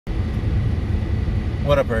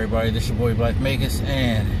What up, everybody? This is your boy Black Magus,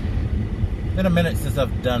 and it's been a minute since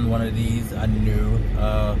I've done one of these. I knew.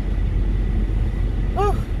 I'm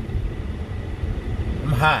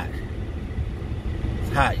hot.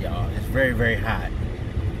 It's hot, y'all. It's very, very hot.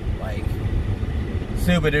 Like,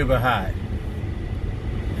 super duper hot.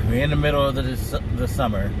 We're in the middle of the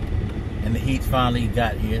summer, and the heat's finally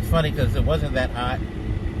got here. It's funny because it wasn't that hot.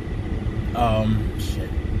 Shit.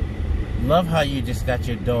 Love how you just got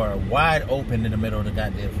your door wide open in the middle of the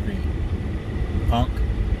goddamn street. Punk.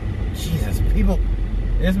 Jesus, people.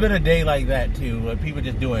 There's been a day like that too, where people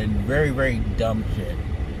just doing very, very dumb shit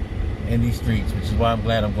in these streets, which is why I'm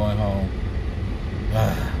glad I'm going home.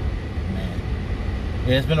 Man.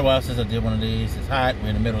 Yeah, it's been a while since I did one of these. It's hot. We're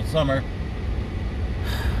in the middle of summer.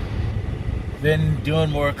 Been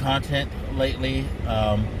doing more content lately.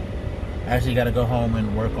 Actually got to go home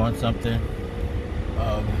and work on something.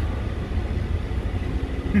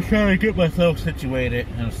 Just trying to get myself situated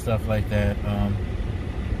and stuff like that.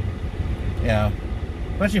 Yeah,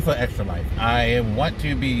 especially for Extra Life. I want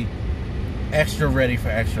to be extra ready for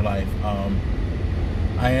Extra Life.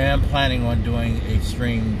 I am planning on doing a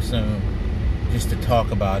stream soon, just to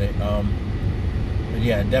talk about it. But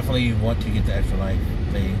yeah, definitely want to get the Extra Life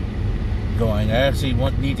thing going. I actually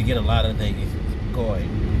need to get a lot of things going.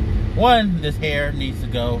 One, this hair needs to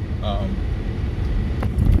go.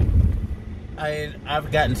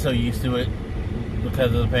 I've gotten so used to it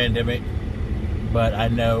because of the pandemic, but I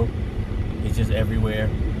know it's just everywhere,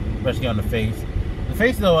 especially on the face. The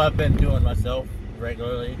face, though, I've been doing myself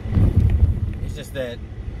regularly. It's just that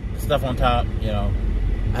the stuff on top, you know,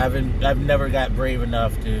 I've never got brave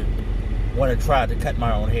enough to want to try to cut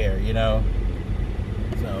my own hair, you know.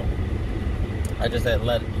 So I just had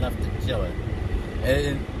left it chilling.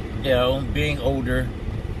 And you know, being older,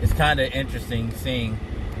 it's kind of interesting seeing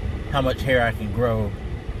how much hair I can grow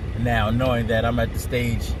now, knowing that I'm at the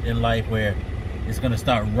stage in life where it's going to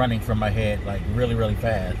start running from my head like really, really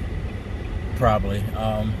fast. Probably.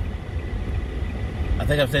 I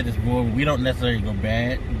think I've said this before. We don't necessarily go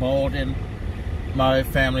bald in my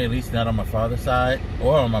family, at least not on my father's side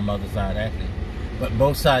or on my mother's side, actually. But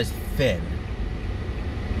both sides thin.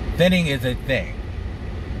 Thinning is a thing.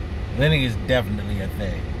 Thinning is definitely a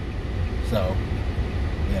thing. So,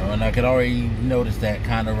 you know, and I could already notice that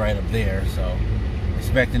kind of right up there, so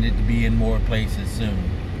expecting it to be in more places soon.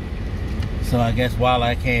 So I guess while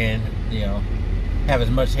I can, you know, have as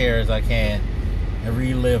much hair as I can and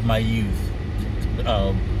relive my youth, you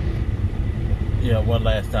know, one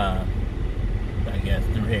last time, I guess,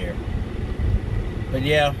 through hair. But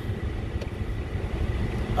yeah,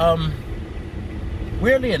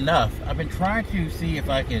 weirdly enough, I've been trying to see if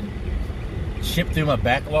I can ship through my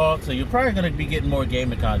backlog, so you're probably going to be getting more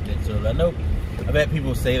gaming content soon. I know I've had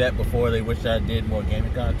people say that before, they wish I did more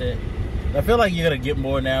gaming content. I feel like you're going to get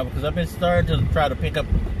more now because I've been starting to try to pick up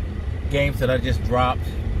games that I just dropped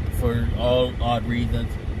for all odd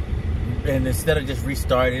reasons, and instead of just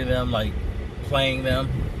restarting them, like playing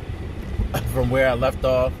them from where I left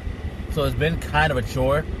off. So it's been kind of a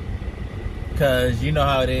chore because you know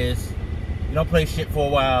how it is. You don't play shit for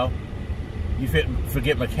a while, you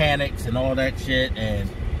forget mechanics and all that shit, and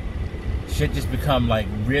shit just become like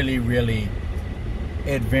really, really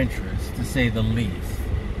adventurous, to say the least.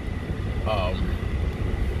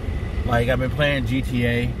 Like I've been playing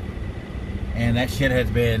GTA, and that shit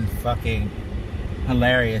has been fucking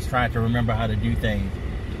hilarious trying to remember how to do things,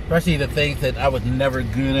 especially the things that I was never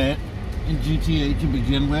good at in GTA to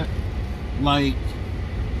begin with, like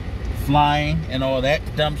flying and all that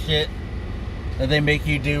dumb shit that they make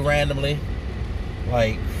you do randomly.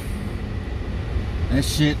 Like, that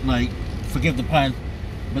shit, like, forgive the pun,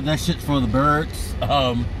 but that shit's for the birds.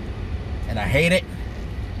 And I hate it.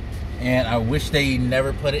 And I wish they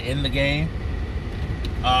never put it in the game.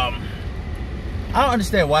 I don't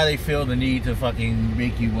understand why they feel the need to fucking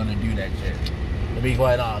make you want to do that shit, to be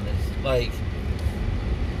quite honest. Like,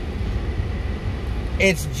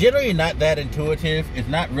 it's generally not that intuitive. It's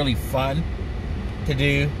not really fun to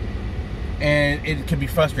do. And it can be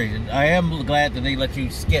frustrating. I am glad that they let you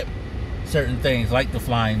skip certain things, like the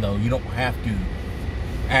flying, though. You don't have to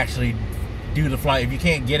actually do the fly. If you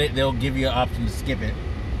can't get it, they'll give you an option to skip it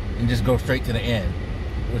and just go straight to the end,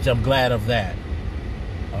 which I'm glad of that.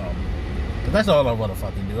 Because that's all I want to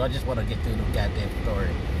fucking do. I just want to get through the goddamn story.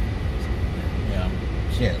 Yeah,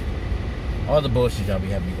 shit. All the bullshit y'all be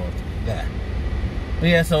having me going through. Yeah. But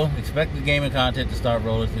yeah, so expect the gaming content to start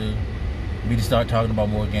rolling through. Me to start talking about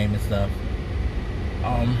more gaming stuff.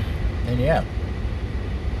 And yeah,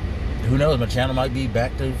 who knows, my channel might be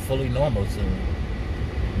back to fully normal soon.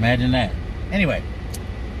 Imagine that. Anyway,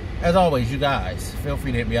 As always, you guys, feel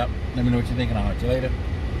free to hit me up. Let me know what you think, and I'll talk to you later.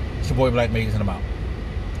 It's your boy Black Megas, and I'm out.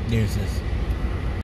 Deuces.